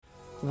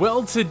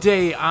Well,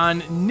 today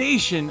on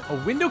Nation, a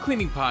window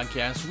cleaning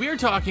podcast, we are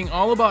talking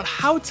all about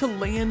how to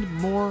land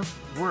more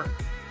work.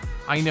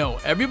 I know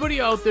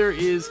everybody out there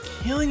is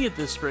killing it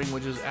this spring,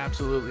 which is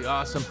absolutely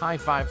awesome. High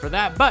five for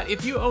that. But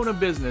if you own a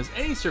business,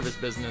 any service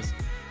business,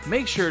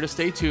 make sure to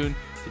stay tuned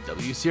to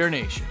WCR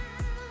Nation.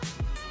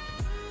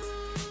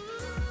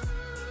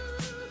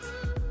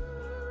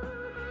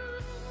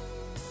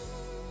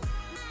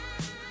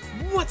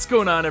 What's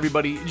going on,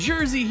 everybody?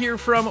 Jersey here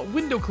from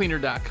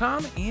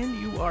windowcleaner.com, and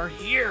you are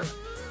here.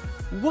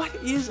 What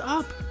is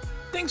up?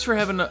 Thanks for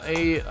having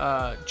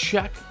a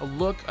check, a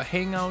look, a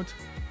hangout,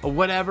 a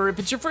whatever. If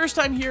it's your first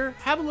time here,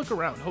 have a look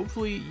around.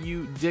 Hopefully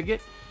you dig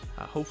it.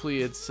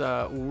 Hopefully it's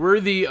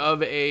worthy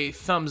of a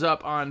thumbs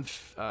up on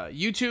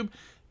YouTube,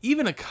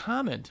 even a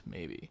comment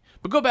maybe.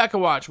 But go back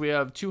and watch. We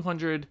have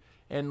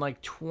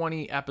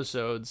 220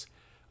 episodes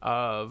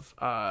of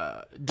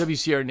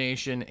WCR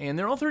Nation, and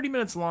they're all 30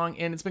 minutes long,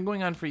 and it's been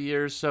going on for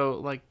years,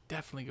 so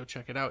definitely go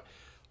check it out.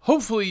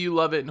 Hopefully you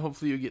love it, and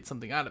hopefully you get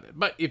something out of it.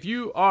 But if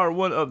you are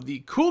one of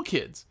the cool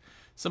kids,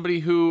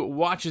 somebody who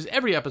watches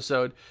every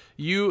episode,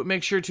 you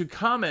make sure to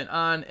comment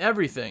on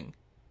everything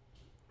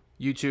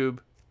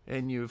YouTube,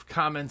 and you've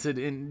commented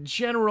in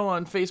general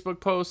on Facebook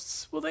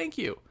posts. Well, thank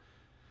you.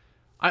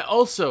 I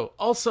also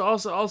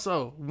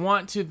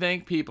want to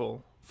thank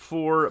people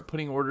for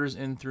putting orders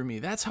in through me.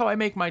 That's how I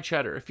make my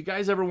cheddar. If you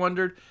guys ever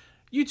wondered,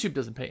 YouTube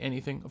doesn't pay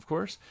anything, of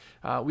course.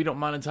 We don't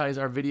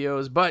monetize our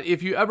videos, but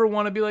if you ever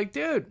want to be like,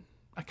 dude,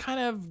 I kind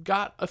of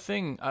got a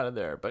thing out of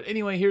there. But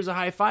anyway, here's a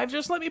high five.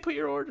 Just let me put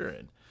your order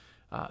in.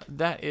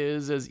 That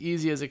is as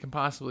easy as it can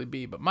possibly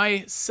be. But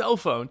my cell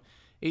phone,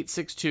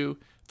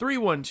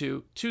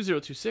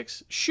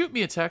 862-312-2026. Shoot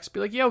me a text.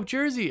 Be like, yo,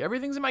 Jersey,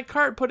 everything's in my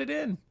cart. Put it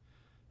in.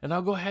 And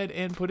I'll go ahead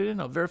and put it in.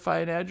 I'll verify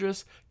an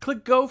address.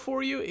 Click go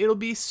for you. It'll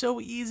be so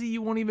easy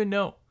you won't even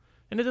know.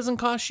 And it doesn't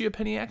cost you a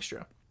penny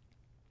extra.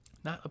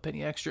 Not a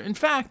penny extra. In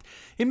fact,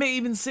 it may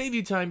even save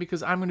you time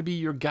because I'm going to be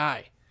your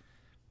guy.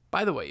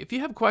 By the way, if you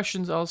have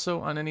questions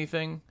also on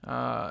anything,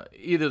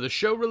 either the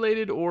show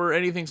related or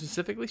anything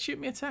specifically,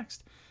 shoot me a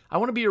text. I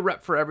want to be your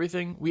rep for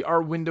everything. We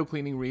are a window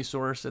cleaning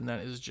resource, and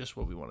that is just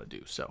what we want to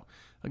do. So,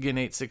 again,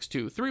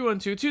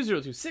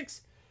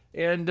 862-312-2026.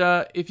 And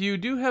if you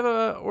do have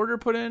a order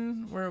put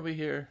in, where are we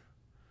here?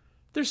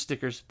 There's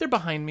stickers. They're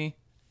behind me.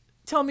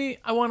 Tell me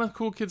I want a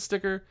cool kid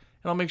sticker,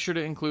 and I'll make sure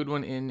to include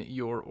one in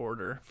your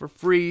order for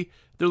free.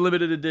 They're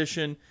limited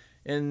edition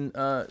and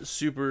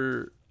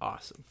super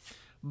awesome.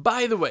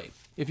 By the way,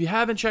 if you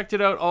haven't checked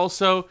it out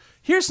also,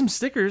 here's some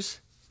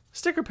stickers.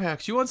 Sticker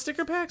packs. You want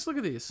sticker packs? Look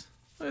at these.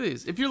 Look at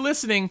these. If you're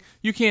listening,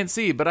 you can't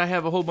see, but I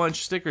have a whole bunch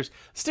of stickers.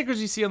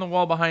 Stickers you see on the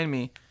wall behind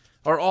me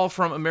are all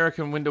from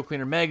American Window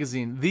Cleaner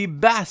Magazine, the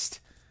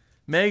best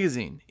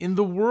magazine in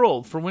the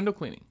world for window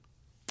cleaning.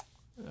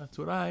 That's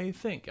what I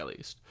think, at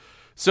least.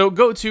 So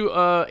go to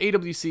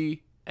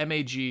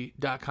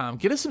awcmag.com.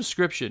 Get a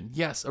subscription.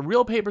 Yes, a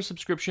real paper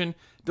subscription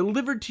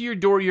delivered to your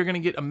door. You're going to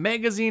get a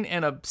magazine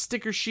and a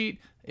sticker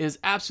sheet. Is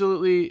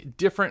absolutely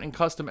different and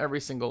custom every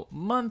single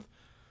month.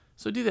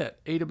 So do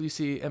that,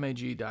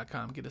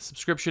 awcmag.com. Get a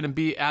subscription and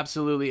be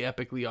absolutely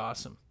epically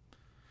awesome.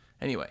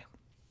 Anyway.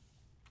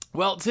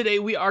 Well, today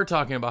we are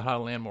talking about how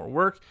to land more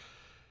work.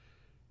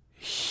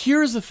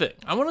 Here's the thing.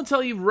 I want to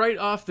tell you right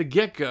off the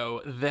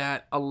get-go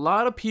that a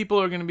lot of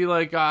people are going to be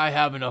like, I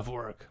have enough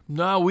work.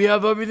 No, we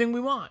have everything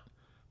we want.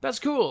 That's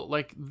cool.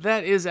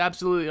 That is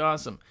absolutely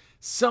awesome.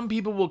 Some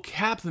people will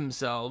cap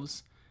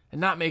themselves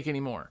and not make any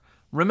more.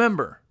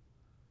 Remember,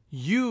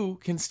 you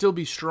can still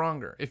be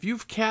stronger. If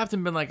you've capped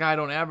and been like, I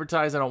don't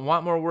advertise, I don't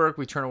want more work,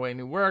 we turn away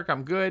new work,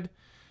 I'm good.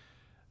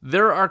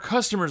 There are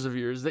customers of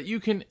yours that you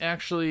can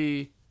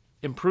actually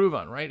improve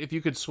on, right? If you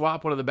could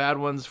swap one of the bad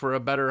ones for a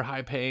better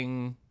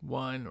high-paying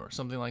one or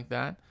something like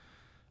that,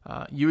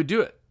 you would do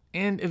it.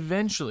 And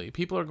eventually,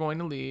 people are going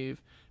to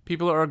leave.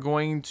 People are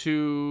going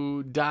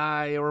to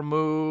die or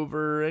move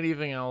or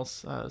anything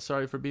else.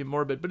 Sorry for being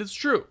morbid, but it's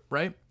true,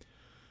 right?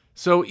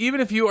 So even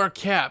if you are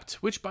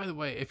capped, which, by the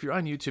way, if you're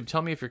on YouTube,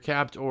 tell me if you're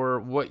capped or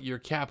what your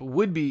cap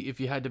would be if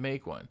you had to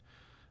make one.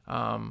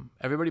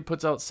 Everybody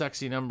puts out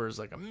sexy numbers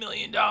like $1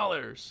 million.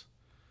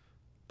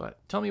 But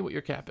tell me what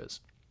your cap is.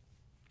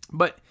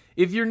 But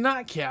if you're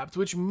not capped,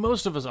 which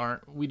most of us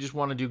aren't, we just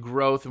want to do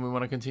growth and we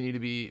want to continue to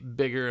be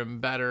bigger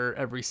and better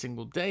every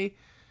single day,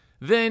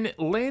 then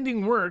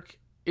landing work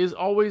is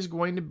always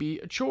going to be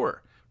a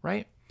chore,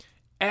 right?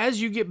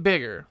 As you get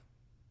bigger,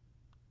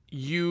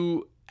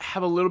 you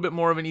have a little bit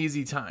more of an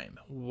easy time.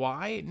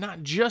 Why?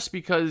 Not just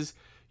because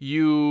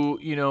you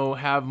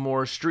have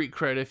more street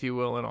cred, if you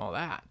will, and all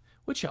that,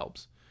 which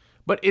helps.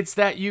 But it's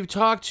that you've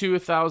talked to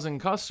 1,000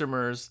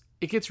 customers,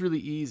 it gets really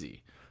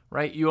easy.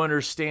 Right? You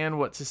understand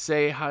what to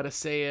say, how to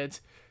say it.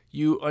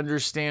 You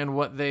understand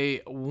what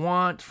they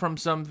want from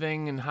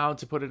something and how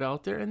to put it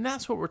out there. And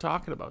that's what we're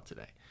talking about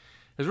today.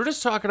 Is we're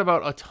just talking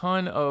about a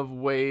ton of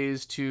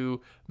ways to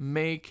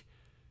make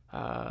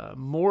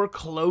more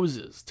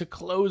closes, to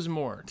close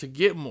more, to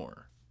get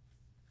more.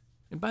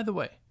 And by the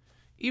way,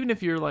 even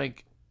if you're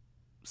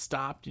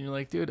stopped and you're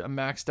like, dude, I'm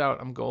maxed out,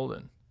 I'm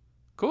golden.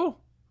 Cool.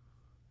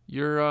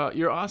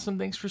 You're awesome.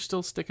 Thanks for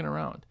still sticking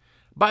around.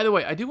 By the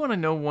way, I do want to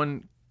know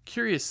one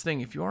curious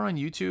thing. If you are on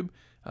YouTube,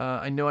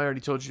 I know I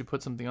already told you to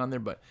put something on there,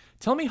 but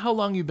tell me how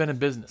long you've been in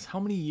business. How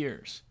many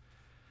years?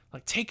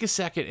 Like, take a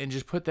second and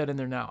just put that in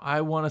there now.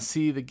 I want to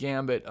see the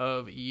gambit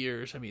of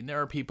years. I mean, there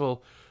are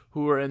people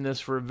who are in this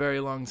for a very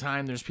long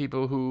time. There's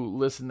people who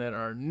listen that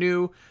are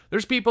new.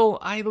 There's people,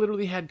 I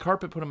literally had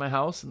carpet put in my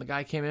house, and the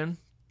guy came in,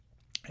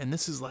 and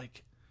this is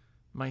like,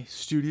 my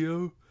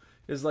studio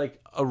is like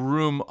a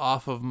room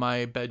off of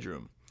my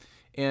bedroom.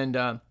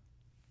 And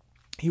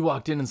he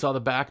walked in and saw the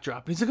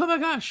backdrop, and he's like, oh my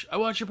gosh, I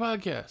watch your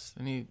podcast.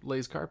 And he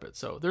lays carpet.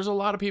 So there's a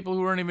lot of people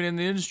who aren't even in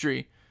the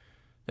industry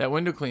that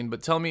window clean.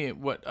 But tell me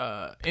what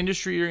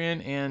industry you're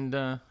in and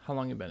how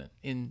long you've been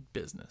in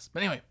business.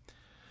 But anyway,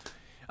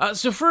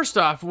 so first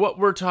off, what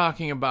we're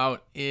talking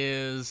about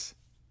is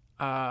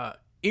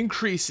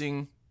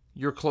increasing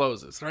your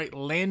closes, right?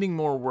 Landing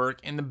more work.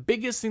 And the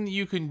biggest thing that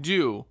you can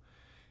do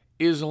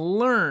is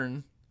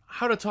learn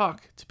how to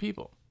talk to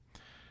people.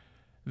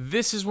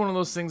 This is one of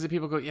those things that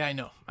people go, yeah, I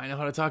know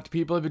how to talk to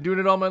people. I've been doing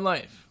it all my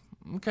life.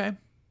 Okay.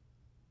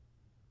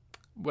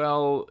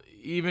 Well,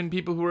 even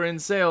people who are in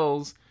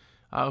sales,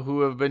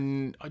 who have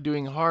been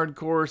doing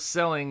hardcore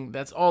selling,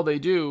 that's all they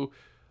do,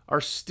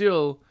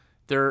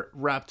 they're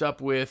wrapped up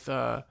with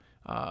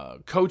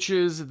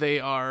coaches. They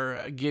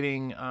are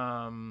getting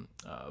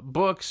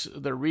books.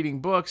 They're reading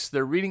books.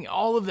 They're reading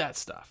all of that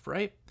stuff,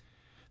 right?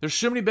 There's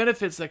so many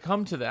benefits that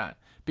come to that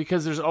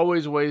because there's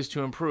always ways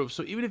to improve.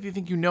 So even if you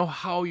think you know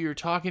how you're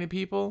talking to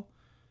people,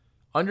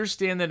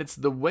 understand that it's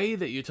the way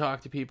that you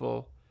talk to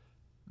people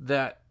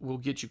that will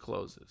get you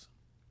closes.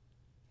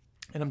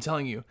 And I'm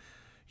telling you,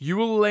 you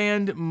will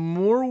land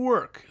more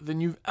work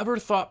than you've ever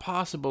thought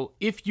possible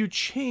if you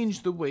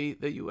change the way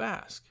that you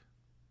ask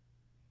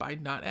by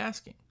not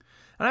asking.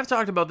 And I've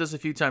talked about this a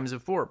few times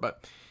before,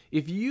 but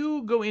if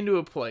you go into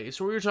a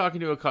place or you're talking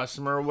to a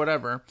customer or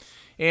whatever,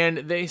 and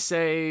they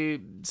say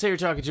you're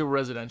talking to a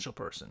residential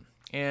person,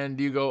 and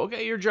you go,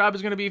 okay, your job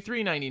is going to be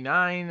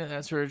 $3.99.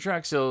 That's for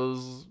track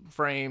sales,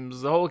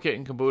 frames, the whole kit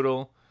and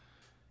caboodle.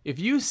 If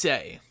you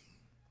say,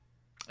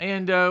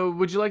 and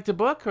would you like to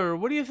book, or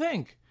what do you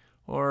think?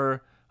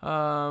 Or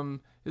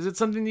is it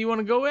something that you want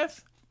to go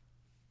with?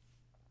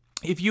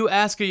 If you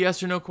ask a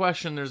yes or no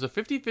question, there's a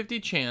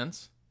 50-50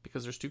 chance,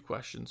 because there's 2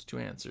 questions, 2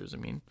 answers,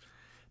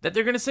 that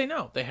they're going to say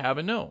no. They have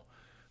a no.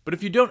 But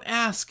if you don't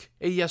ask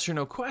a yes or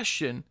no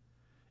question,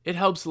 it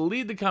helps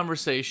lead the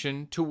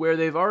conversation to where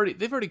they've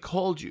already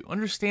called you.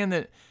 Understand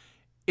that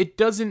it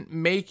doesn't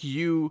make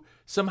you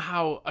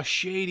somehow a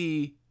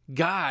shady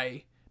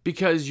guy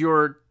because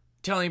you're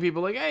telling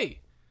people like, hey,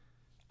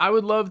 I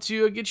would love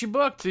to get you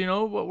booked.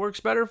 What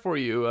works better for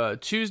you?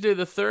 Tuesday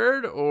the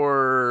 3rd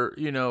or,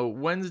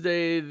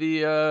 Wednesday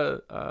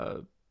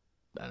the,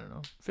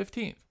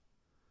 15th.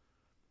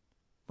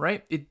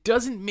 Right? It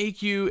doesn't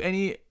make you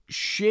any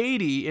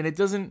shady,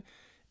 and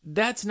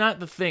that's not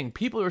the thing.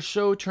 People are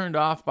so turned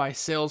off by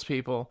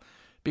salespeople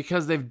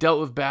because they've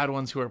dealt with bad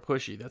ones who are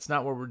pushy. That's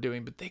not what we're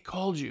doing, but they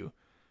called you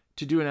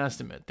to do an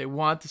estimate. They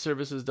want the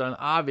services done,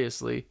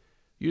 obviously.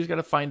 You just got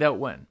to find out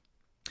when.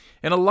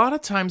 And a lot of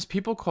times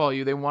people call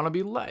you, they want to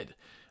be led.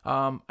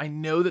 I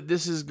know that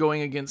this is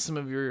going against some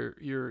of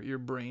your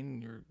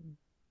brain, your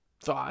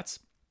thoughts,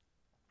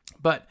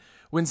 but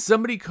when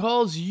somebody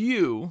calls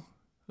you,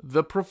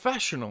 the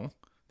professional,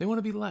 they want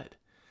to be led.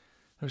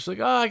 They're just like,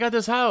 oh, I got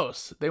this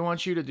house. They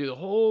want you to do the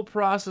whole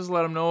process,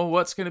 let them know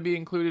what's going to be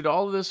included,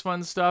 all of this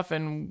fun stuff,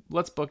 and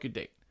let's book a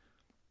date.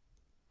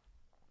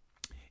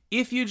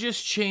 If you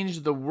just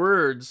change the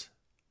words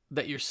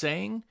that you're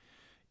saying,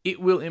 it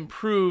will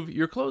improve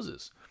your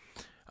closes.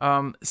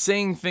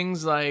 Saying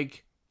things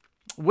like,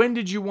 when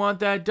did you want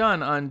that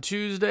done? On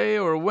Tuesday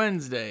or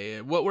Wednesday?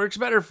 What works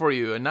better for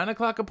you? A 9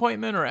 o'clock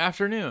appointment or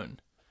afternoon?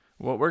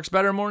 What works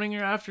better, morning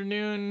or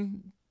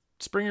afternoon?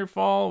 Spring or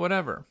fall?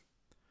 Whatever.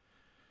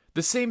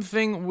 The same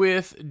thing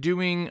with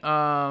doing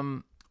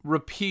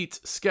repeat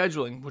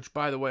scheduling, which,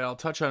 by the way, I'll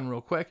touch on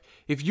real quick.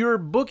 If you're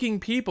booking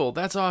people,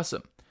 that's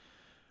awesome.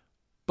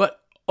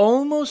 But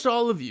almost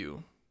all of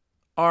you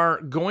are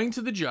going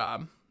to the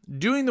job,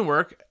 doing the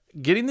work,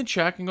 getting the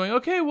check, and going,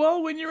 okay,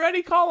 well, when you're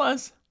ready, call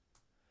us.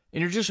 And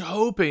you're just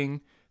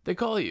hoping they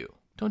call you.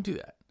 Don't do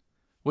that.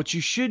 What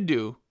you should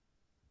do,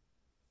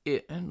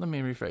 and let me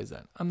rephrase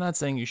that. I'm not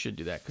saying you should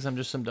do that because I'm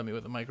just some dummy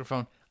with a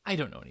microphone. I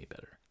don't know any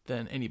better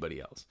than anybody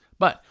else.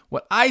 But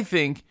what I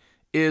think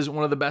is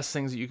one of the best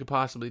things that you could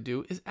possibly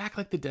do is act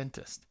like the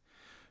dentist.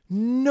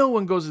 No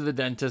one goes to the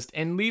dentist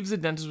and leaves the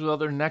dentist without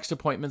their next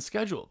appointment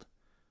scheduled.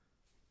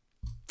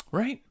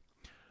 Right?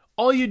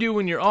 All you do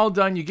when you're all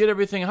done, you get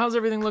everything. How's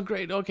everything look?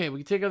 Great. Okay, we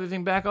can take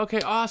everything back.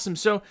 Okay, awesome.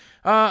 So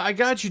I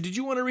got you. Did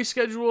you want to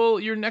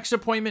reschedule your next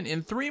appointment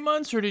in 3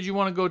 months, or did you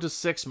want to go to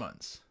 6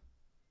 months?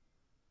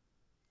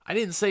 I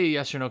didn't say a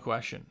yes or no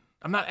question.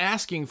 I'm not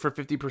asking for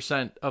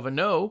 50% of a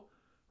no,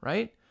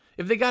 right?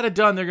 If they got it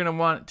done, they're going to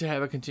want to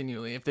have it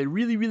continually. If they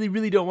really, really,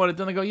 really don't want it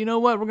done, they go, you know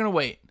what? We're going to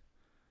wait.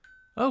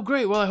 Oh,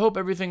 great. Well, I hope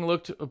everything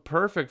looked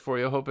perfect for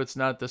you. I hope it's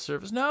not the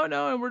service.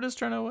 No, we're just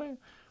trying to wait.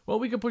 Well,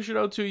 we could push it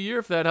out to a year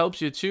if that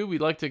helps you too.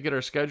 We'd like to get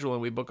our schedule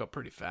and we book up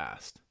pretty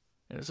fast.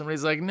 And if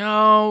somebody's like,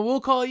 no,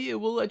 we'll call you,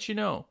 we'll let you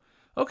know.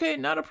 Okay,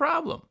 not a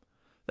problem.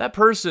 That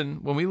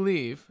person, when we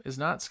leave, is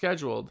not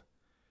scheduled.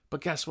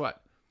 But guess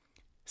what?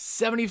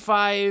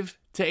 75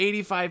 to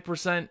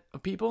 85%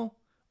 of people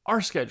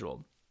are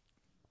scheduled.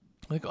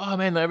 Like, oh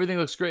man, everything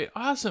looks great.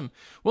 Awesome.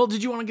 Well,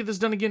 did you want to get this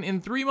done again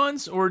in 3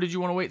 months or did you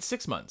want to wait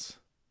 6 months?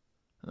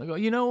 And I go,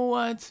 you know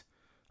what?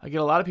 I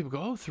get a lot of people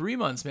go, 3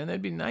 months, man,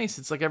 that'd be nice.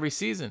 It's like every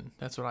season.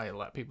 That's what I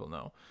let people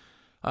know.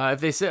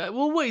 If they say,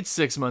 we'll wait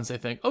 6 months, I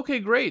think, okay,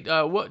 great.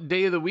 What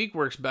day of the week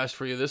works best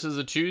for you? This is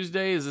a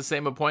Tuesday. Is the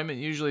same appointment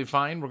usually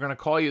fine? We're going to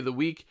call you the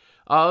week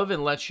of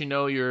and let you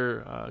know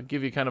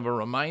give you kind of a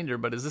reminder,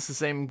 but is this the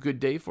same good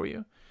day for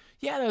you?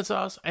 Yeah, that's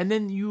awesome. And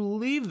then you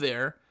leave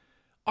there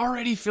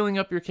already filling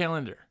up your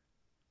calendar.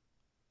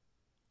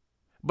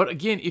 But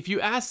again, if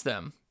you ask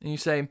them and you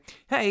say,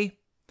 hey,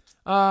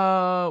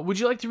 would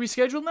you like to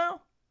reschedule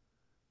now?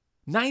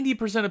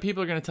 90% of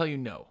people are going to tell you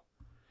no.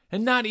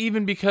 And not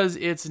even because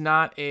it's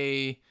not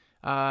a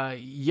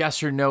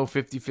yes or no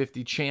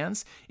 50-50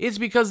 chance. It's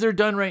because they're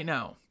done right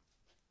now.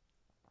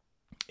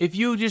 If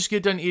you just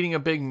get done eating a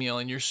big meal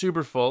and you're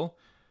super full,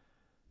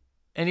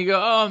 and you go,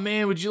 oh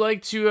man, would you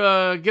like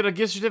to get a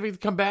gift certificate to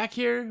come back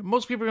here?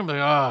 Most people are going to be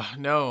like, oh,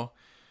 no.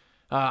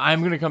 I'm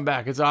going to come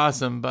back. It's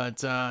awesome,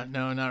 but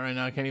no, not right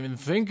now. I can't even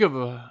think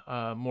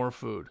of more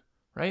food,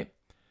 right?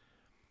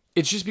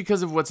 It's just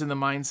because of what's in the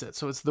mindset.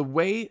 So it's the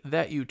way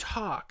that you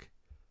talk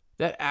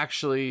that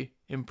actually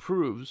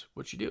improves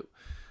what you do.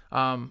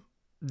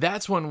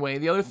 That's one way.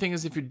 The other thing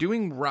is if you're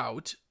doing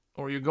route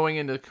or you're going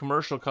into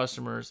commercial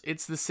customers,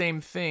 it's the same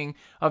thing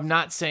of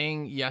not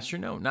saying yes or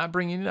no, not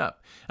bringing it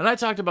up. And I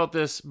talked about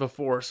this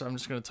before, so I'm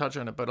just going to touch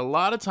on it. But a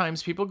lot of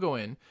times people go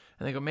in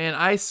and they go, man,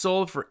 I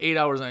sold for 8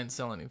 hours. I didn't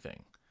sell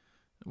anything.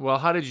 Well,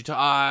 how did you talk?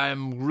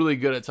 I'm really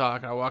good at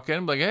talking. I walk in,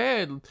 I'm like,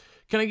 hey,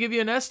 can I give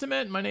you an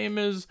estimate? My name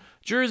is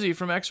Jersey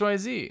from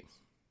XYZ.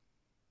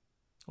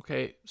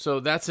 Okay, so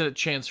that's a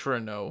chance for a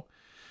no.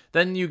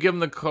 Then you give them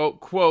the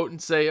quote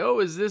and say, oh,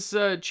 is this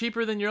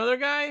cheaper than your other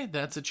guy?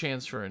 That's a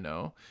chance for a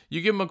no.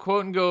 You give them a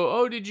quote and go,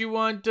 oh, did you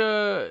want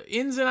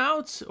ins and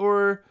outs?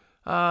 Or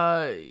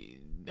how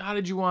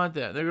did you want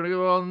that? They're going to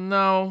go, well,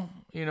 no.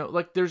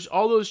 Like there's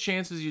all those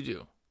chances you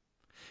do.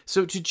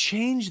 So to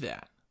change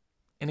that,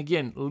 and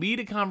again, lead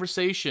a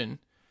conversation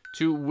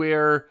to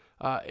where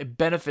it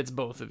benefits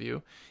both of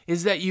you,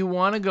 is that you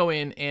want to go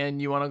in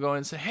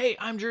and say, hey,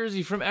 I'm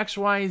Jersey from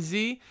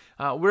XYZ.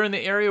 We're in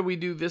the area. We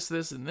do this,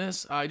 this, and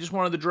this. I just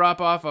wanted to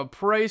drop off a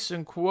price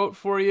and quote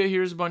for you.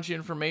 Here's a bunch of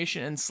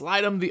information, and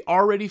slide them the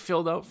already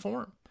filled out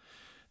form.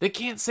 They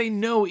can't say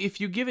no if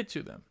you give it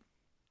to them.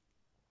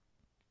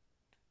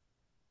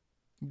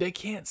 They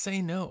can't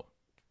say no.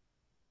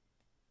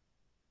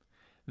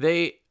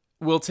 They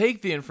will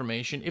take the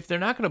information. If they're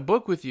not going to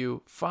book with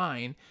you,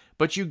 fine,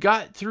 but you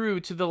got through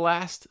to the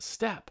last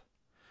step.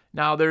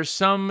 Now, there's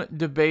some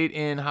debate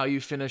in how you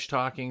finish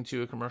talking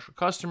to a commercial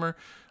customer.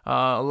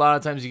 A lot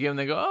of times you give them,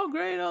 they go, oh,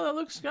 great, oh, that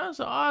looks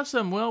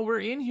awesome. Well, we're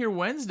in here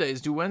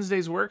Wednesdays. Do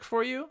Wednesdays work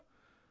for you?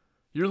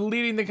 You're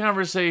leading the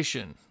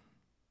conversation,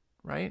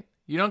 right?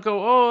 You don't go,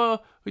 oh,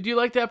 would you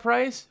like that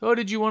price? Oh,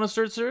 did you want to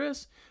start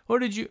service? Or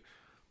did you...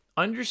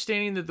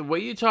 Understanding that the way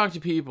you talk to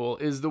people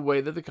is the way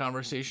that the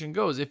conversation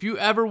goes. If you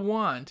ever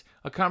want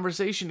a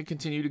conversation to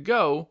continue to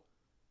go,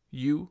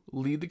 you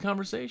lead the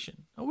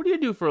conversation. Oh, what do you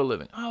do for a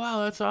living? Oh,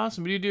 wow, that's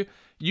awesome. What do you do?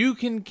 You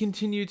can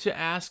continue to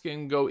ask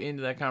and go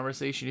into that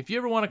conversation. If you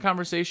ever want a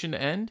conversation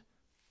to end,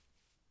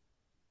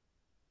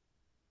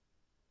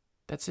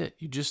 that's it.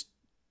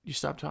 You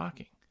stop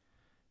talking.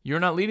 You're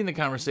not leading the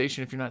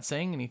conversation if you're not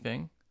saying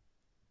anything,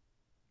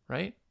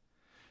 right?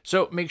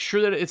 So make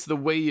sure that it's the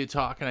way you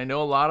talk. And I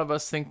know a lot of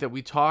us think that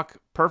we talk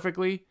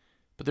perfectly,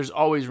 but there's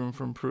always room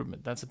for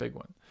improvement. That's a big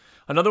one.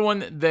 Another one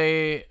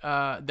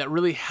that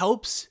really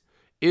helps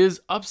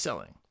is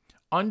upselling.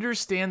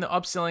 Understand that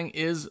upselling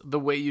is the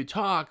way you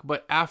talk,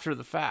 but after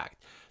the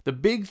fact. The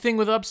big thing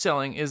with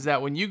upselling is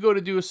that when you go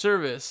to do a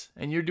service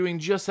and you're doing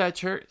just that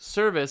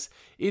service,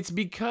 it's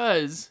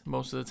because,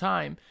 most of the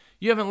time,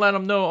 you haven't let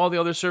them know all the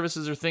other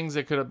services or things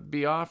that could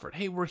be offered.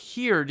 Hey, we're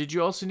here. Did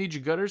you also need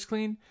your gutters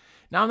cleaned?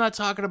 Now, I'm not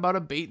talking about a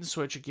bait and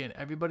switch again.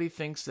 Everybody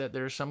thinks that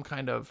there's some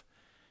kind of,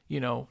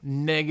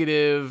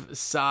 negative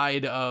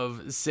side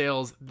of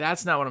sales.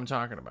 That's not what I'm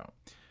talking about.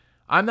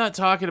 I'm not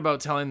talking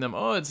about telling them,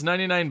 oh, it's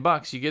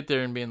 $99. You get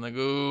there and being like,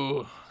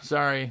 oh,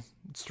 sorry,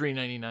 it's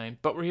 $3.99,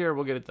 but we're here.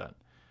 We'll get it done.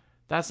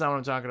 That's not what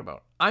I'm talking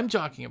about. I'm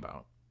talking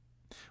about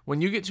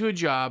when you get to a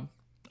job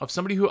of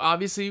somebody who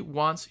obviously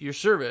wants your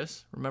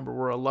service. Remember,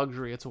 we're a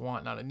luxury. It's a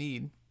want, not a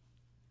need.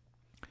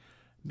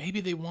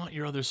 Maybe they want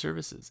your other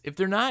services. If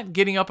they're not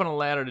getting up on a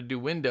ladder to do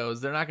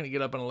windows, they're not going to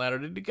get up on a ladder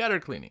to do gutter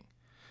cleaning.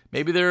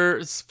 Maybe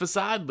their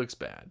facade looks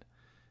bad.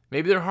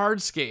 Maybe their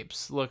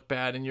hardscapes look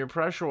bad in your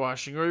pressure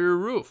washing or your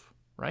roof,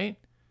 right?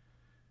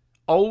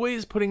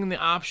 Always putting in the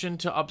option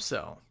to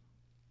upsell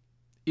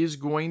is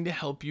going to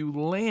help you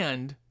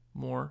land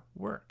more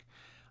work.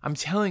 I'm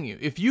telling you,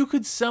 if you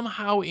could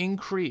somehow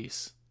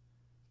increase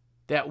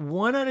that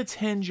 1 out of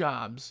 10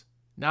 jobs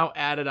now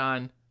added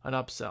on an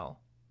upsell.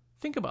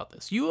 Think about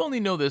this. You only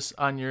know this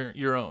on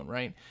your own,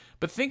 right?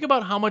 But think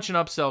about how much an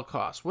upsell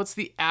costs. What's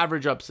the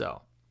average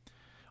upsell?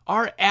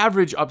 Our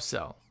average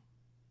upsell,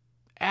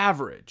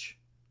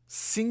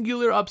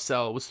 singular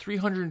upsell was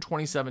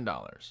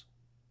 $327.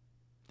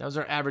 That was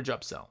our average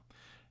upsell.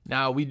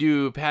 Now we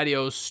do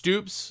patio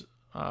stoops,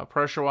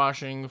 pressure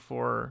washing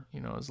for,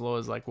 as low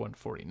as like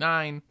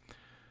 $149.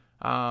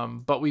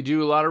 But we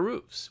do a lot of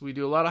roofs. We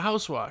do a lot of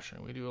house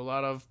washing. We do a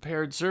lot of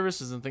paired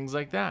services and things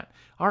like that.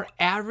 Our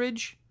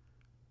average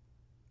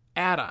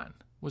add-on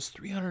was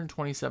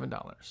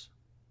 $327.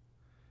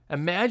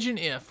 Imagine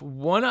if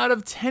 1 out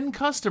of 10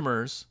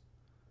 customers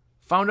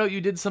found out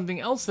you did something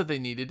else that they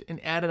needed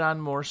and added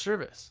on more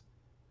service.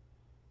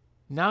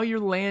 Now you're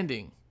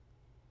landing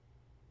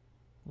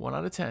 1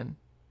 out of 10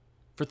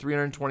 for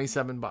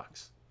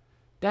 $327.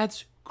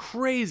 That's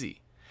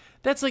crazy.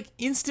 That's like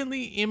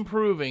instantly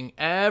improving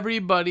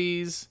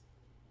everybody's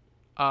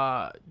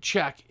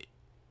check,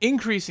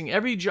 increasing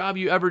every job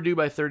you ever do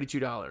by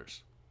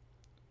 $32.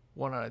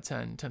 1 out of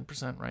 10,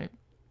 10%, right?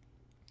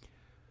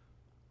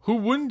 Who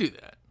wouldn't do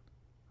that?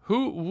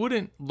 Who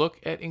wouldn't look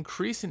at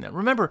increasing that?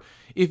 Remember,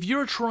 if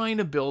you're trying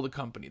to build a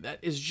company that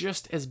is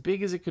just as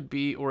big as it could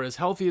be, or as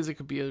healthy as it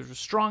could be, as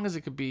strong as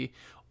it could be,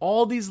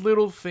 all these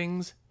little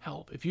things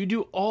help. If you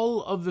do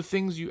all of the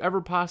things you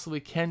ever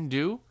possibly can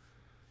do,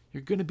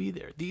 you're going to be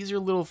there. These are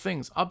little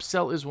things.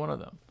 Upsell is one of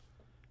them.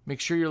 Make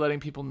sure you're letting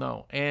people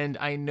know. And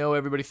I know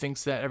everybody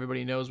thinks that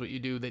everybody knows what you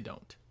do. They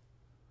don't.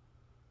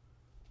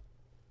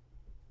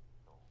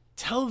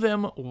 Tell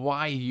them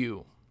why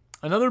you.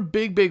 Another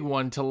big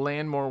one to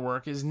land more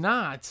work is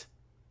not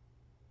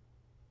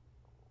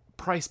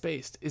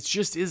price-based. It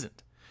just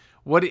isn't.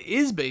 What it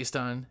is based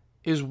on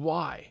is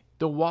why.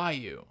 The why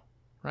you,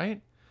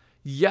 right?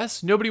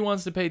 Yes, nobody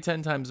wants to pay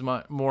 10 times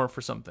more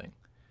for something.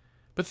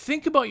 But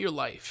think about your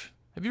life.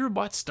 Have you ever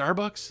bought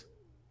Starbucks?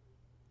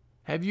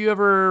 Have you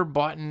ever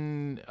bought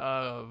in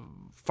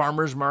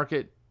farmer's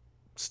market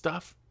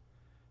stuff?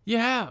 You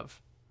have.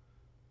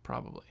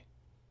 Probably.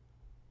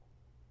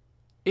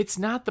 It's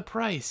not the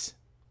price.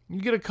 You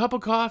get a cup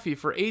of coffee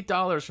for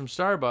 $8 from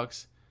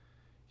Starbucks.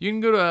 You can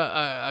go to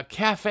a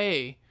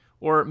cafe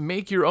or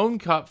make your own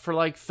cup for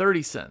like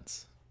 30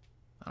 cents.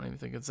 I don't even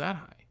think it's that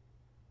high.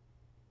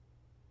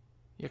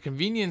 Yeah,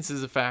 convenience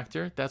is a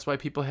factor. That's why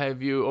people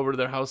have you over to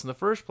their house in the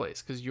first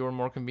place, because you're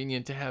more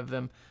convenient to have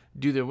them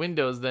do their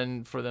windows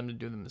than for them to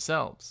do them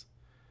themselves.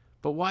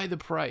 But why the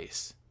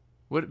price?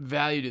 What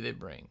value do they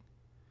bring?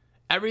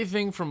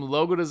 Everything from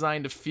logo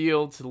design to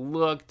feel to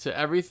look to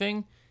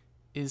everything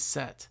is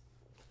set.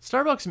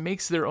 Starbucks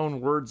makes their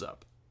own words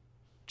up,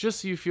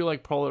 just so you feel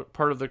like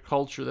part of the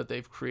culture that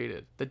they've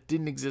created that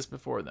didn't exist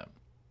before them.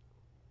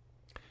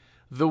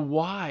 The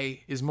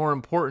why is more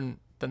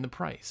important than the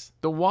price.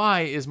 The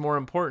why is more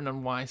important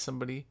on why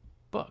somebody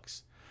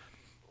books.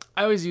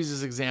 I always use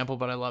this example,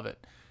 but I love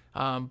it.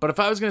 But if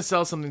I was going to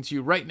sell something to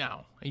you right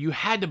now, and you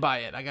had to buy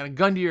it, I got a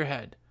gun to your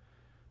head.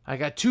 I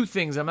got 2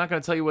 things. I'm not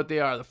going to tell you what they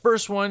are. The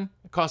first one,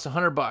 it costs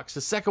 $100. The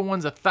second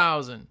one's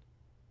 $1,000.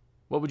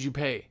 What would you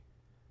pay?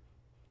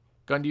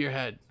 Gun to your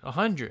head,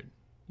 100.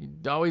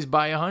 You'd always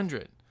buy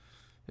 100.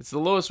 It's the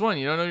lowest one.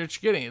 You don't know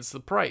what you're getting. It's the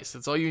price.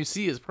 That's all you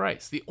see is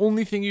price. The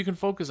only thing you can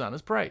focus on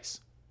is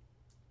price.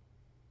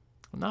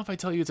 Well, now if I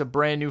tell you it's a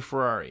brand new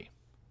Ferrari.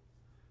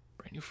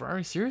 Brand new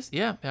Ferrari? Serious?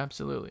 Yeah,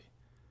 absolutely.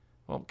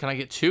 Well, can I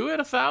get 2 at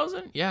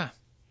 1,000? Yeah.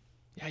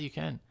 Yeah, you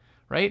can.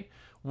 Right?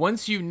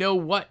 Once you know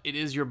what it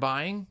is you're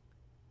buying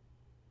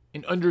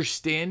and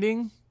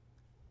understanding,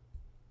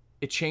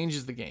 it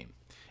changes the game.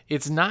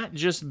 It's not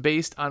just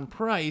based on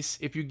price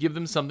if you give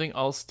them something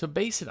else to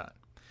base it on.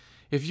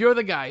 If you're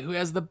the guy who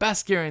has the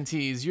best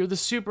guarantees, you're the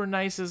super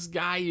nicest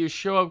guy, you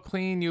show up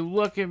clean, you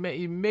look at me,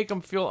 you make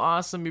them feel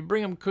awesome, you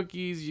bring them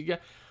cookies, you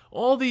get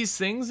all these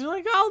things, you're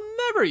like, I'll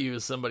never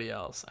use somebody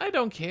else. I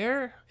don't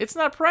care. It's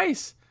not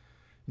price.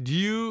 Do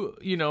you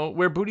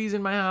wear booties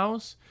in my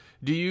house?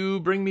 Do you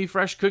bring me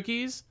fresh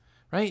cookies?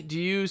 Right? Do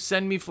you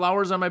send me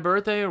flowers on my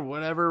birthday or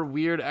whatever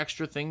weird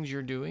extra things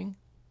you're doing?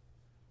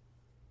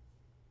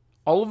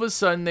 All of a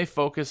sudden, they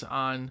focus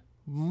on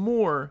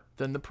more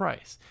than the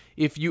price.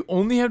 If you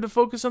only have to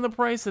focus on the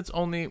price, that's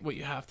only what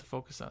you have to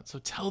focus on. So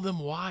tell them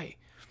why.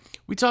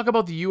 We talk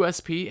about the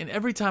USP, and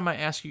every time I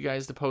ask you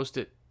guys to post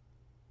it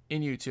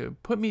in YouTube,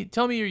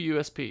 tell me your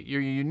USP,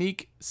 your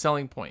unique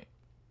selling point,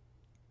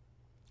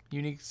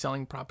 unique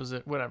selling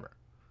proposition, whatever.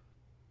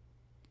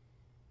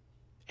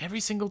 Every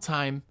single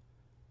time,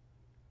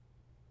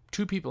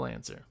 2 people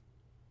answer.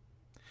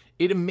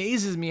 It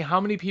amazes me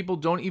how many people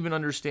don't even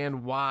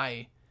understand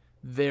why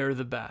they're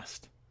the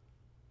best.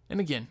 And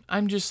again,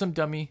 I'm just some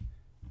dummy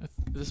with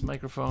this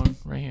microphone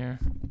right here.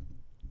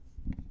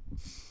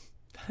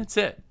 That's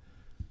it,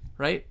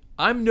 right?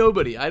 I'm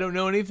nobody. I don't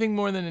know anything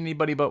more than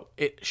anybody, but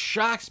it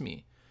shocks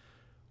me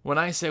when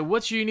I say,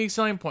 what's your unique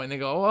selling point? And they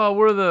go, oh,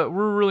 we're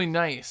really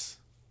nice.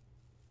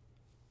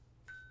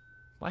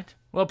 What?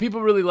 Well,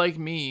 people really like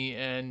me,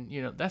 and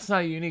that's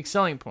not a unique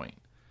selling point.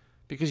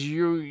 because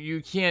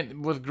you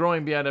can't, with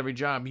growing beyond every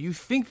job, you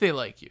think they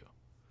like you.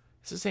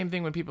 It's the same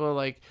thing when people are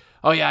like,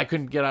 oh yeah, I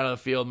couldn't get out of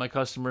the field. My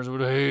customers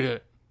would hate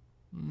it.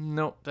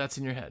 Nope, that's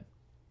in your head.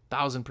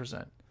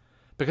 1,000%.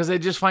 Because they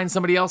just find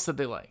somebody else that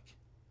they like.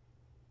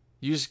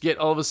 You just get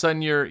all of a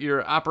sudden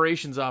your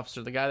operations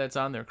officer, the guy that's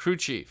on there, crew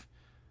chief,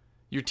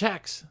 your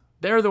techs,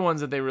 they're the ones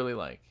that they really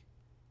like.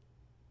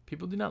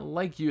 People do not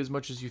like you as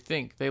much as you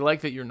think. They like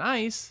that you're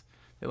nice.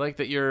 They like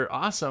that you're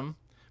awesome.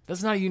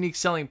 That's not a unique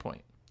selling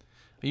point.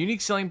 A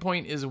unique selling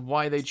point is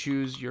why they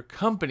choose your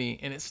company,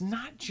 and it's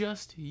not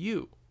just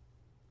you.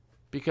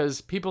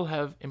 Because people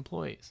have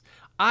employees.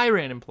 I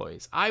ran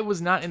employees. I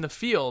was not in the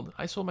field.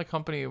 I sold my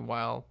company a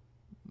while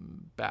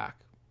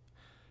back.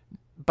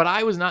 But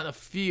I was not in the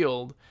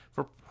field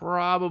for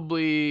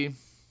probably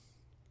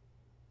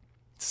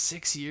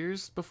 6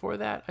 years before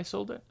that I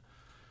sold it.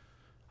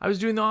 I was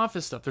doing the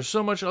office stuff. There's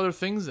so much other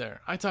things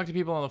there. I talked to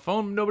people on the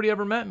phone. Nobody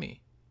ever met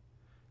me.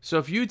 So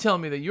if you tell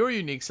me that your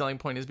unique selling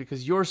point is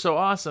because you're so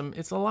awesome,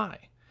 it's a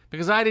lie.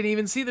 Because I didn't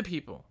even see the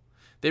people.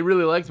 They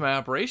really liked my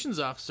operations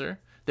officer.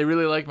 They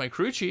really like my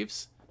crew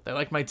chiefs. They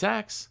like my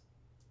techs.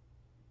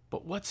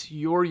 But what's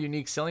your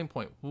unique selling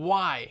point?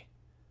 Why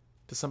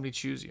does somebody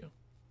choose you?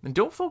 And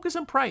don't focus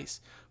on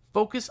price.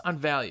 Focus on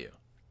value.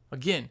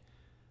 Again,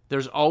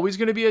 there's always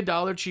going to be a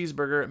 $1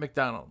 cheeseburger at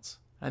McDonald's.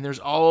 And there's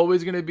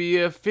always going to be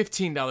a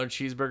 $15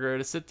 cheeseburger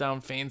at a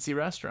sit-down fancy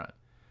restaurant.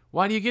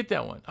 Why do you get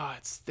that one? Oh,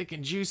 it's thick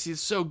and juicy.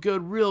 It's so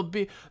good. Real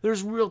big.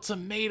 There's real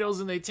tomatoes,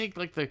 and they take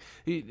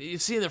you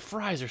see the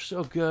fries are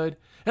so good.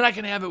 And I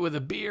can have it with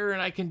a beer,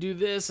 and I can do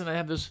this, and I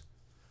have this.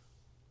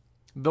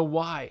 The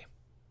why.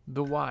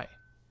 The why.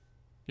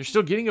 You're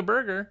still getting a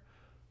burger.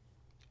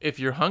 If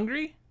you're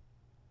hungry,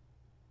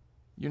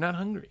 you're not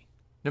hungry.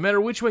 No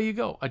matter which way you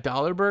go. A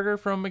 $1 burger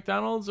from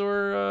McDonald's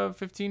or a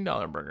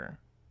 $15 burger.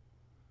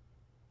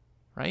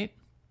 Right?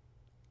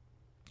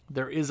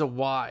 There is a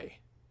why.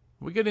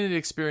 We get into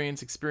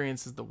experience.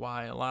 Experience is the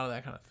why. A lot of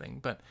that kind of thing.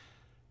 But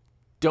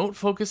don't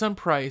focus on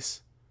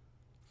price.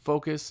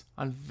 Focus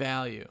on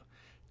value.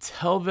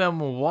 Tell them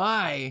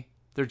why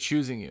they're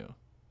choosing you.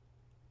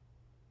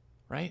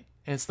 Right?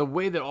 And it's the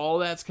way that all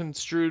that's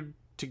construed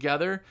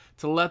together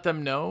to let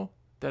them know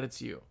that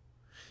it's you.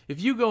 If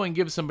you go and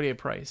give somebody a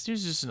price,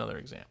 here's just another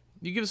example.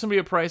 You give somebody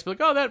a price, be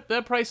like, oh,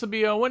 that price will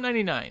be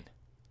 $199.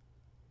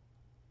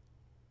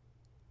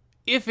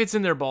 If it's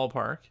in their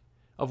ballpark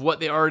of what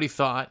they already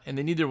thought and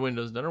they need their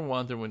windows done or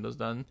want their windows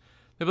done,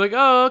 they'll be like,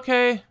 oh,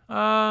 okay,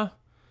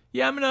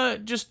 yeah, I'm going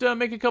to just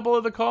make a couple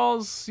of the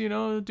calls,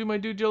 do my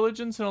due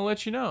diligence, and I'll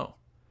let you know.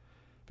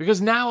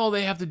 Because now all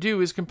they have to do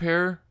is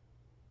compare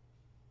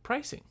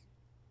pricing.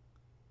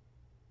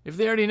 If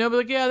they already know, be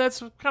like, yeah, that's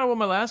kind of what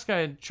my last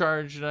guy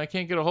charged, and I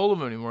can't get a hold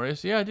of him anymore. I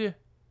say, yeah, I do.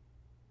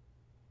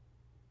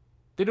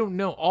 They don't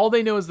know. All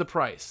they know is the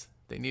price.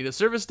 They need a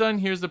service done.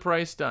 Here's the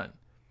price done.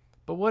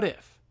 But what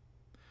if?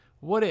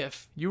 What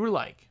if you were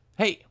like,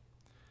 hey,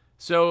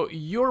 so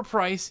your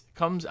price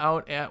comes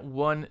out at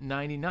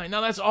 $199.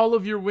 Now that's all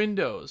of your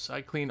windows.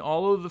 I clean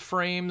all of the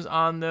frames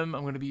on them.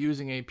 I'm going to be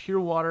using a Pure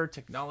Water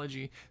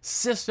technology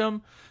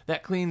system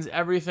that cleans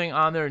everything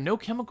on there. No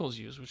chemicals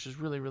used, which is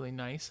really, really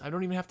nice. I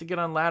don't even have to get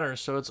on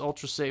ladders, so it's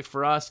ultra safe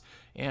for us.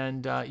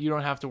 And you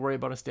don't have to worry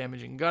about us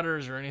damaging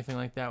gutters or anything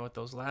like that with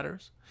those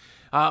ladders.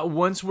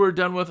 Once we're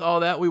done with all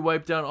that, we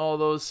wipe down all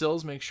those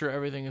sills, make sure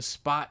everything is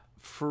spot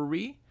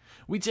free.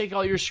 We take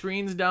all your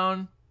screens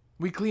down.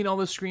 We clean all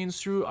the screens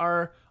through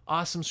our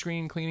awesome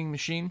screen cleaning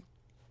machine.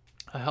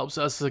 It helps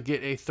us to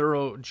get a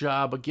thorough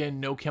job. Again,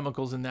 no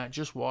chemicals in that,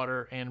 just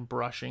water and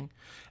brushing.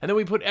 And then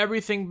we put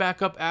everything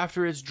back up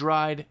after it's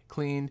dried,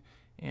 cleaned,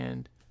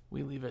 and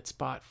we leave it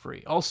spot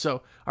free.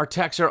 Also, our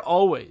techs are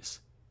always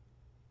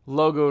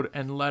logoed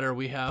and letter.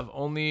 We have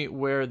only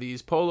wear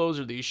these polos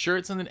or these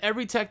shirts, and then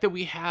every tech that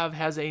we have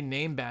has a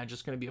name badge.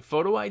 It's going to be a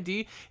photo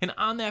ID, and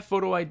on that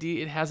photo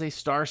ID it has a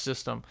star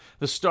system.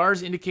 The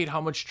stars indicate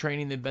how much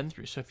training they've been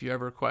through, so if you're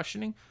ever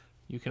questioning,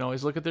 you can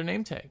always look at their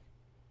name tag.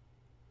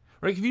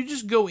 Right? If you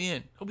just go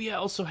in, we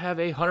also have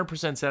a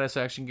 100%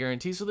 satisfaction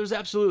guarantee, so there's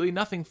absolutely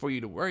nothing for you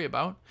to worry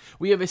about.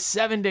 We have a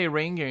 7-day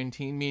rain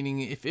guarantee,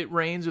 meaning if it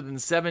rains within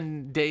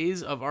 7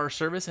 days of our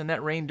service and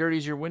that rain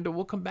dirties your window,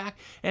 we'll come back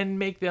and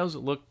make those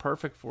look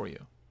perfect for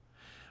you.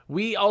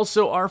 We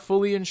also are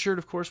fully insured.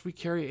 Of course, we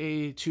carry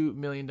a $2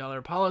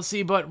 million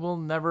policy, but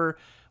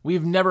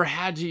we've never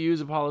had to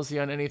use a policy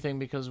on anything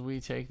because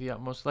we take the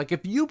utmost. Like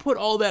if you put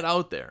all that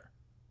out there,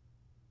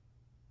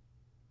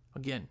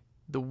 again,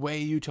 the way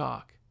you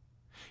talk,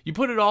 you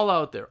put it all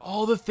out there,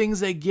 all the things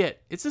they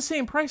get. It's the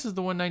same price as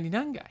the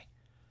 $199 guy.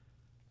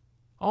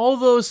 All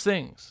those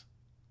things.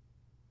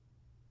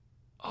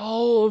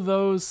 All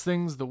those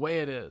things the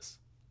way it is.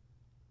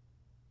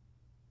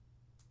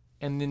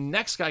 And the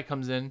next guy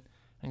comes in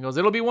and goes,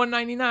 it'll be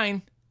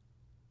 $199.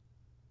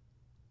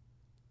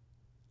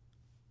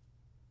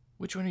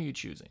 Which one are you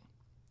choosing?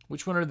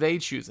 Which one are they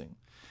choosing?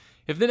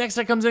 If the next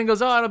guy comes in and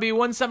goes, oh, it'll be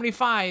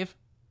 $175.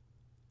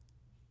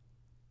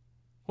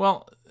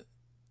 Well,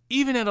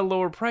 even at a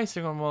lower price,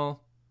 they're going,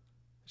 well,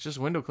 It's just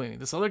window cleaning.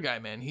 This other guy,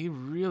 man, he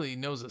really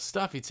knows his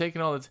stuff. He's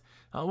taking all the...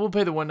 we'll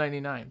pay the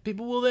 $199.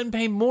 People will then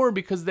pay more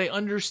because they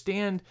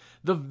understand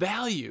the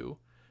value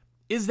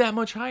is that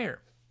much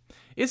higher.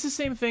 It's the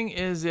same thing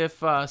as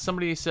if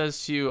somebody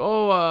says to you,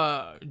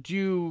 do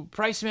you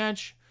price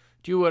match?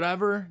 Do you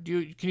whatever?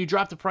 Can you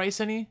drop the price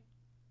any?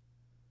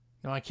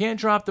 No, I can't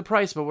drop the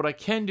price, but what I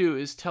can do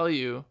is tell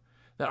you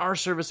that our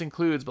service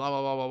includes blah, blah,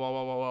 blah, blah,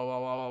 blah, blah, blah, blah,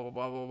 blah, blah,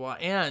 blah, blah, blah,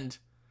 and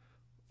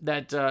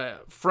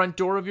that front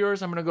door of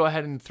yours, I'm going to go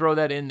ahead and throw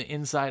that in the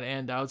inside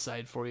and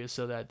outside for you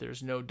so that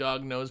there's no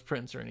dog nose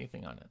prints or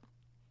anything on it.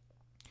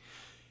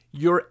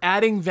 You're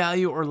adding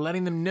value or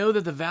letting them know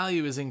that the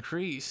value is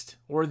increased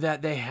or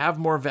that they have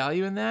more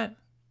value in that.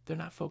 They're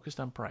not focused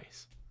on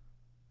price.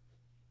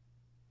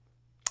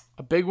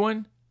 A big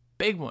one,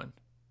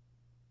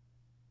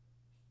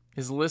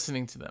 is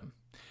listening to them.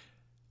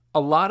 A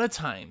lot of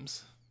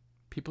times,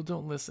 people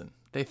don't listen.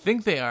 They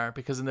think they are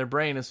because in their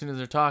brain, as soon as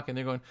they're talking,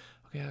 they're going,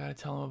 okay, I got to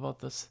tell them about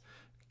this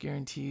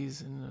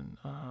guarantees. And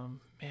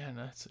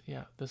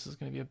this is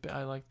going to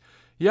be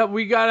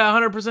we got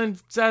a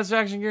 100%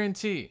 satisfaction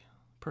guarantee.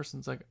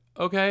 Person's like,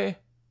 okay.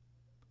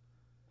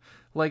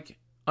 Like,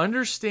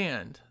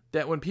 understand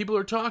that when people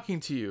are talking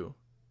to you,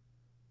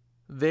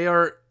 they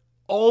are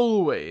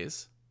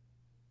always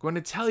going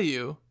to tell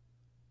you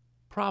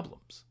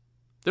problems.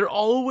 They're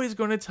always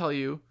going to tell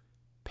you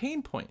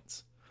pain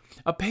points.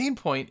 A pain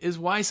point is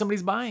why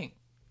somebody's buying,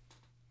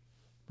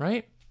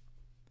 right?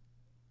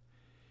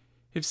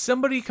 If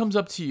somebody comes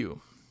up to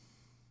you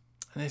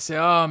and they say,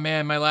 oh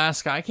man, my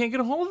last guy, I can't get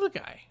a hold of the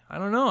guy. I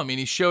don't know. I mean,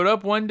 he showed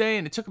up one day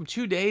and it took him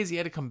 2 days. He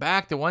had to come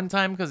back the one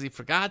time because he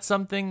forgot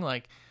something.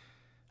 Like,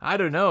 I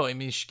don't know. I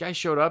mean, the guy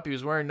showed up. He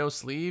was wearing no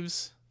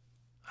sleeves.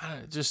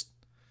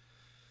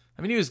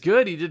 He was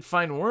good. He did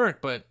fine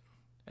work,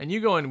 and you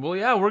going, well,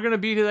 yeah, we're going to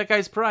beat that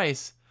guy's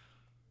price.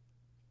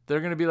 They're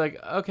going to be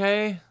like,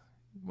 okay,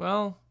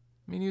 well,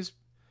 I mean, he was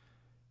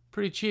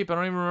pretty cheap. I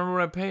don't even remember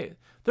what I paid.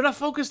 They're not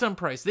focused on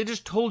price. They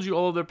just told you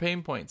all of their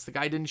pain points. The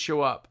guy didn't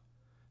show up.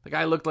 The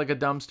guy looked like a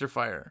dumpster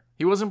fire.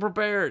 He wasn't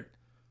prepared.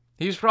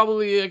 He was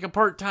probably like a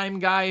part-time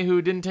guy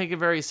who didn't take it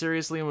very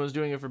seriously and was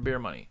doing it for beer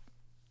money.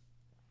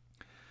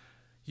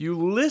 You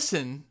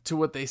listen to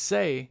what they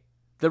say.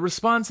 The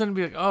response then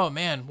be like, oh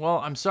man, well,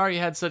 I'm sorry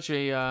you had such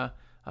a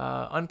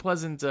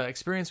unpleasant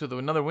experience with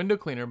another window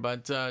cleaner,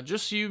 but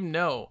just so you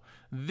know,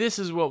 this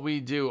is what we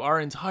do. Our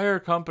entire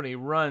company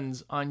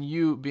runs on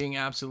you being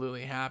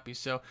absolutely happy.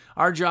 So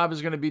our job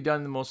is going to be done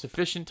in the most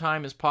efficient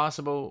time as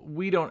possible.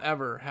 We don't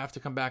ever have to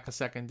come back a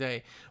second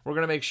day. We're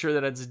going to make sure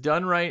that it's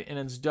done right and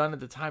it's done at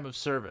the time of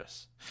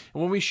service.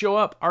 And when we show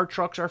up, our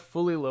trucks are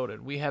fully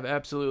loaded. We have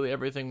absolutely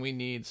everything we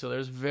need. So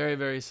there's very,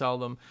 very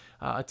seldom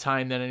a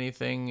time that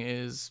anything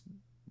is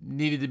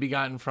needed to be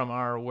gotten from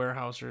our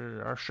warehouse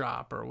or our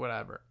shop or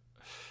whatever.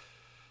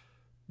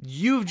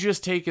 You've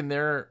just taken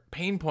their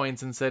pain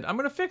points and said, I'm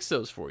going to fix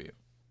those for you.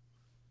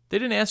 They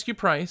didn't ask you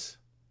price.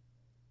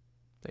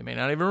 They may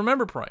not even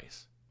remember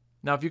price.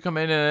 Now, if you come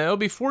in and it'll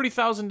be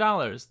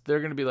 $40,000, they're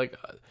going to be like,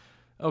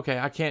 okay,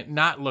 I can't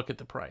not look at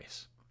the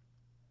price.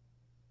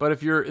 But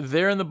if you're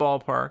there in the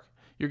ballpark,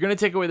 you're going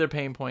to take away their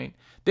pain point.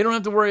 They don't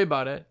have to worry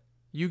about it.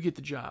 You get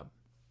the job.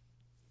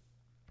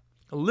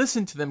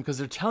 Listen to them because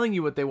they're telling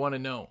you what they want to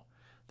know.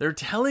 They're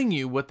telling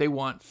you what they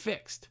want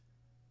fixed.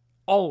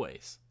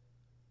 Always.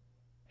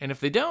 And if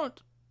they don't,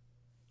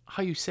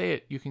 how you say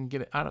it, you can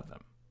get it out of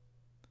them.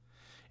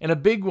 And a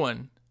big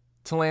one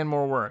to land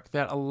more work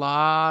that a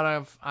lot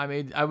of,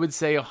 I would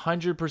say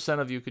 100%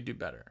 of you could do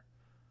better.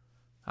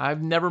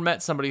 I've never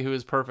met somebody who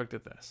is perfect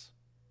at this.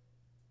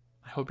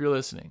 I hope you're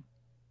listening.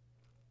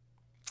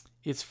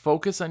 It's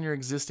focus on your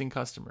existing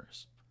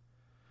customers.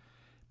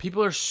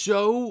 People are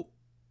so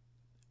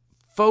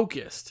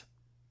focused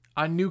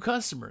on new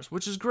customers,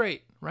 which is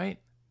great, right?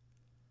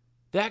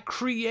 That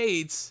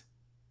creates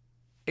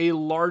a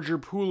larger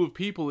pool of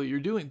people that you're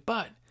doing,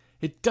 but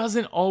it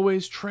doesn't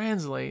always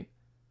translate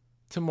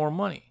to more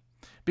money.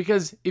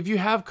 Because if you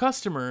have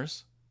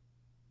customers,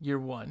 year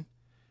one,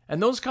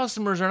 and those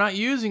customers are not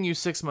using you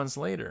 6 months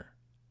later,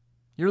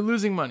 you're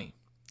losing money.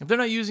 If they're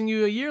not using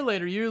you a year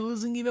later, you're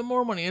losing even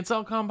more money. It's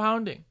all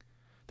compounding.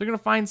 They're going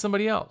to find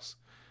somebody else.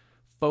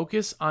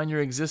 Focus on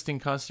your existing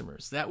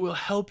customers. That will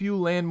help you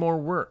land more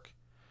work.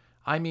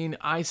 I mean,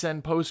 I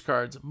send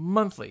postcards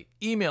monthly,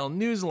 email,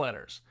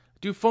 newsletters,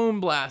 do phone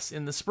blasts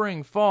in the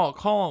spring, fall,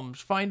 call them,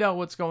 find out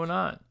what's going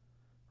on,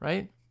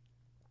 right?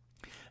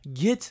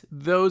 Get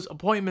those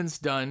appointments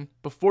done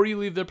before you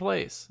leave their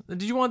place.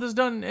 Did you want this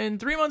done in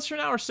 3 months from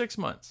now or 6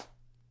 months?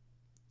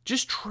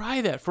 Just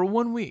try that for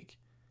 1 week.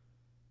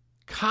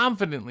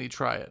 Confidently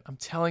try it. I'm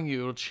telling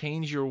you, it'll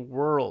change your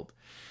world.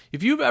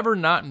 If you've ever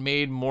not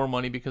made more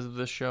money because of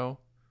this show,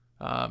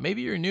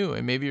 maybe you're new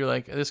and maybe you're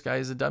like, this guy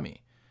is a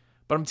dummy.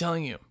 But I'm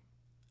telling you,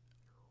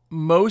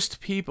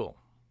 most people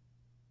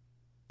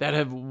that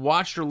have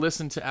watched or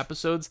listened to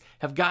episodes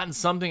have gotten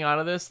something out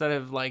of this that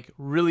have like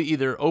really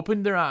either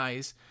opened their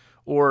eyes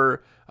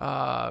or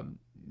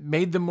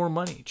made them more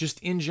money, just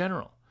in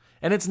general.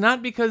 And it's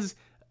not because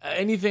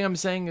anything I'm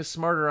saying is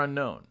smart or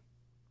unknown.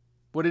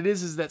 What it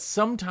is that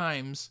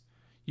sometimes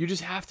you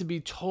just have to be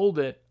told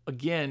it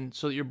again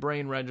so that your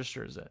brain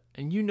registers it.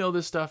 And you know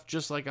this stuff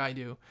just like I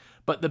do.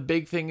 But the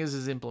big thing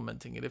is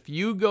implementing it. If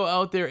you go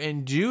out there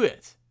and do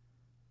it,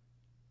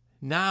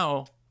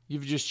 now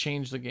you've just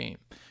changed the game.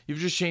 You've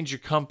just changed your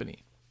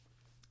company.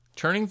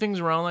 Turning things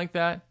around like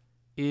that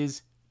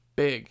is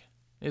big.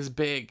 Is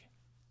big.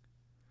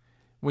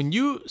 When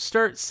you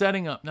start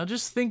setting up, now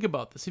just think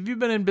about this. If you've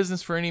been in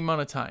business for any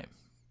amount of time,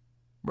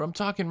 where I'm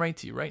talking right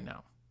to you right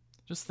now,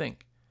 just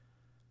think.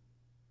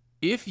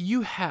 If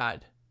you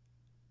had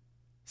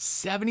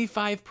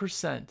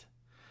 75%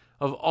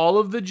 of all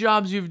of the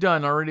jobs you've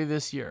done already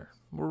this year,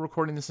 we're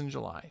recording this in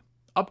July,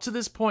 up to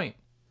this point,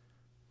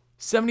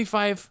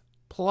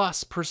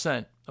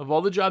 75+% of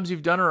all the jobs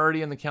you've done are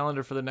already in the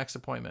calendar for the next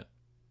appointment.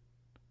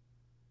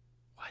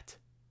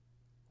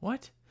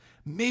 What?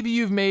 Maybe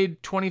you've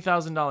made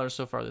 $20,000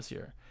 so far this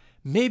year.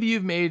 Maybe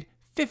you've made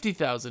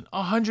 $50,000,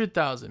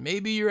 $100,000.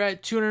 Maybe you're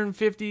at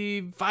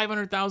 $250,000,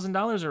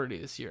 $500,000 already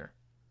this year.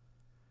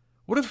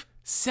 What if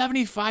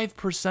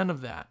 75%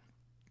 of that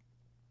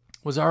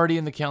was already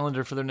in the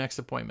calendar for their next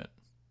appointment?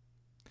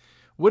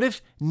 What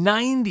if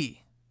 95%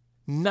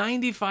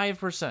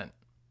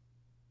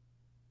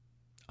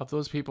 of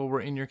those people were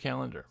in your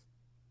calendar?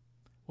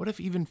 What if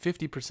even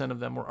 50%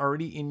 of them were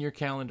already in your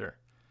calendar?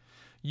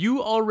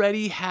 You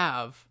already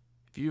have,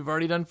 if you've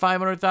already done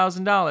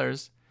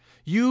 $500,000,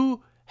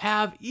 you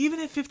have, even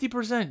at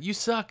 50%, you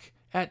suck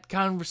at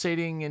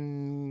conversating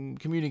and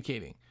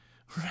communicating,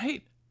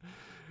 right?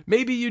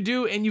 Maybe you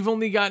do, and you've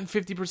only gotten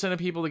 50% of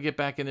people to get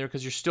back in there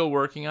because you're still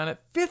working on it.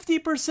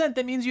 50%,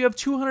 that means you have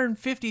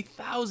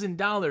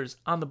 $250,000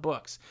 on the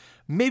books.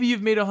 Maybe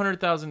you've made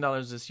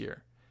 $100,000 this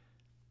year.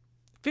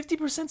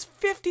 50% is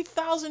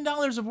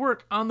 $50,000 of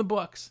work on the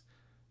books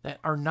that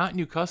are not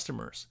new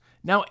customers.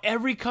 Now,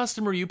 every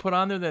customer you put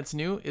on there that's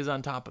new is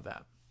on top of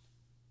that.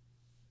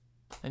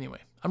 Anyway,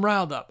 I'm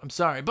riled up. I'm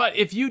sorry. But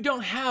if you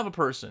don't have a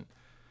person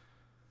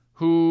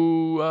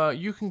who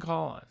you can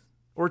call on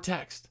or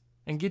text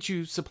and get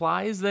you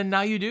supplies, then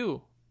now you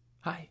do.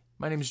 Hi,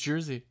 my name is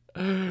Jersey.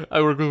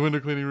 I work with window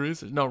cleaning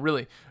research. No,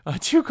 really.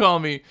 Do call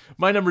me.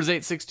 My number is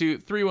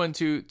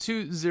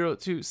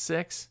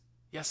 862-312-2026.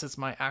 Yes, it's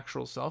my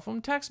actual cell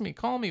phone. Text me,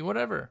 call me,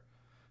 whatever.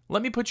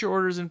 Let me put your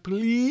orders in,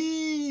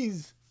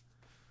 please.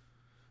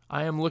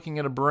 I am looking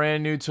at a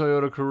brand new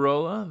Toyota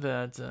Corolla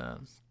that,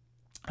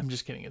 I'm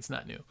just kidding, it's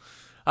not new.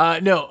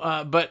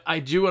 But I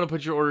do want to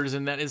put your orders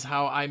in. That is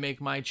how I make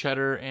my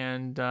cheddar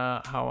and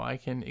how I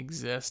can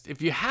exist.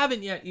 If you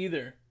haven't yet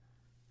either,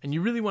 and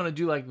you really want to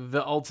do like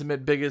the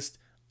ultimate, biggest,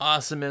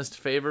 awesomest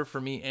favor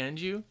for me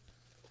and you,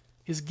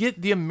 is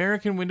get the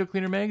American Window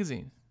Cleaner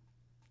magazine.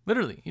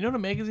 Literally, you know what a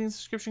magazine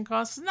subscription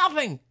costs?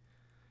 Nothing.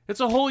 It's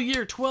a whole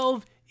year,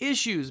 12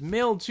 issues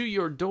mailed to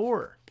your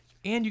door,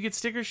 and you get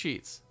sticker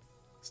sheets.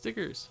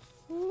 Stickers.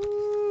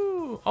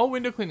 Woo! All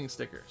window cleaning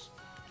stickers.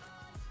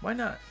 Why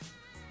not?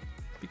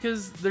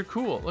 Because they're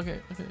cool. Look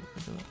at that.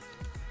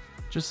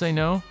 Just say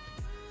no.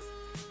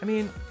 I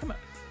mean, come on.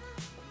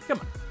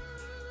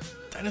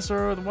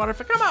 Dinosaur with water.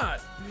 Come on.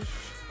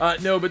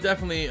 No, but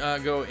definitely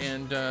go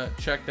and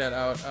check that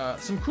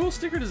out. Some cool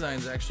sticker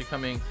designs actually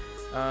coming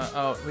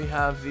out. We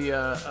have the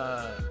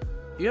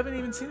you haven't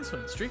even seen this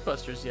one, Street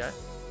Busters yet,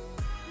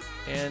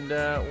 and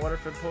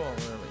Waterford Pool. Where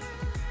are we?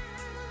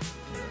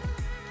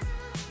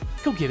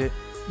 Go get it.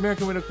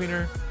 American Window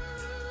Cleaner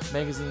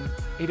magazine,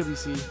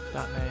 awc.mag.com.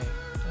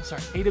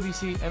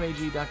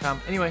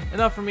 Anyway,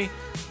 enough from me.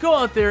 Go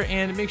out there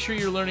and make sure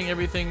you're learning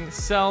everything.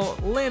 Sell,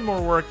 land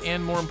more work,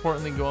 and more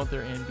importantly, go out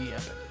there and be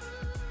epic.